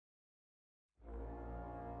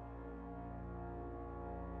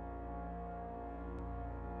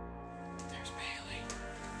There's Bailey.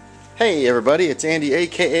 Hey everybody, it's Andy,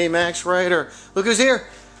 aka Max Writer. Look who's here!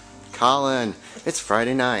 Collin. It's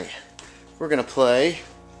Friday night. We're gonna play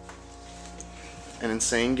an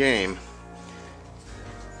insane game.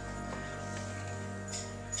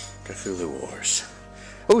 Cthulhu Wars.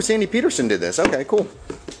 Oh, Sandy Peterson did this. Okay, cool.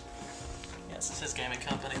 Yes, it's his gaming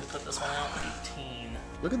company that put this one out. 18.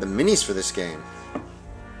 Look at the minis for this game.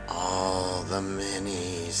 Oh, the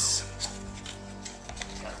minis.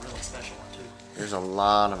 Got a really special one too. There's a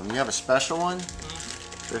lot of them. You have a special one?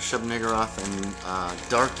 Mm-hmm. There's Shub-Niggurath and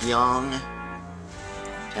Dark Young.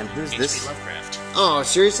 And who's this? Lovecraft. Oh,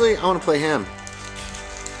 seriously? I want to play him.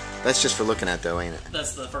 That's just for looking at, though, ain't it?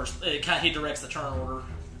 That's the first. He directs the turn order.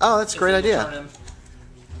 Oh, that's a great idea.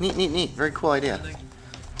 Neat, neat, neat. Very cool idea.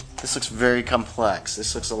 This looks very complex.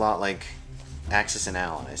 This looks a lot like Axis and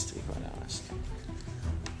Allies, to be quite honest.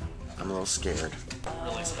 I'm a little scared.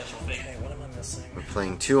 Really special fig. Okay, what am I missing? We're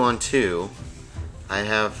playing 2-on-2. I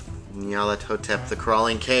have Nyarlathotep The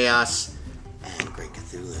Crawling Chaos and Great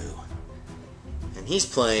Cthulhu. And he's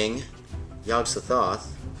playing Yog-Sothoth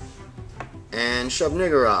and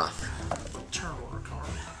Shub-Niggurath. Turn order card.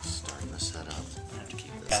 Starting to set up. I have to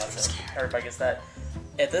keep this. Everybody gets that.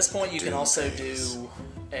 At this point, you can also do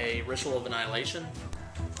a Ritual of Annihilation.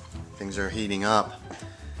 Things are heating up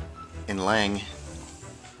in Lang.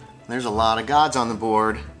 There's a lot of gods on the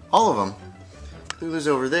board. All of them. Cthulhu's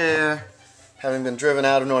over there, having been driven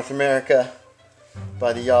out of North America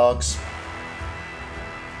by the Yogs.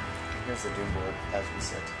 Here's the Doom board, as we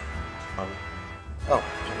said. Oh,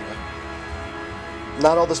 here we go.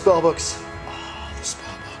 Not all the spell books. Oh, the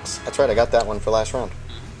spell books. That's right, I got that one for last round.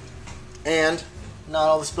 And not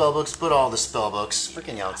all the spell books, but all the spell books.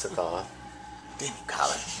 Freaking Yog-Sothoth. Damn you,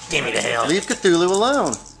 Collin. Give me the hell. Leave Cthulhu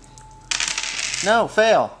alone. No,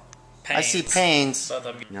 fail. Pains. I see pains. Both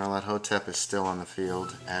of them. Nyarlathotep is still on the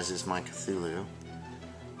field, as is my Cthulhu.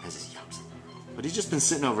 As is Yog-Sothoth. But he's just been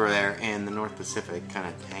sitting over there in the North Pacific, kind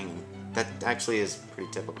of hanging. That actually is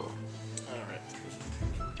pretty typical. Alright.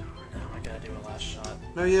 Now I gotta do a last shot.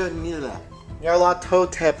 No, you didn't need that.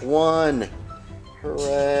 Nyarlathotep won.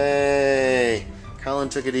 Hooray. Collin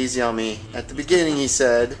took it easy on me. At the beginning he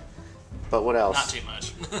said, but what else? Not too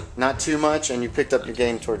much. Not too much, and you picked up your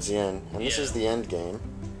game towards the end. And this Yeah. is the end game.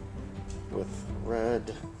 With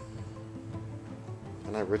red.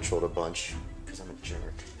 And I ritualed a bunch, because I'm a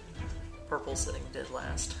jerk. Purple sitting dead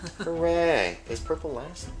last. Hooray! Is purple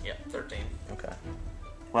last? Yep, 13. Okay.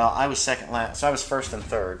 Well, I was second last, so I was first and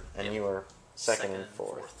third, and Yep. you were second and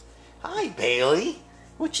fourth. Hi, Bailey!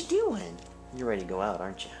 What you doing? You're ready to go out,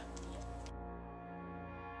 aren't you?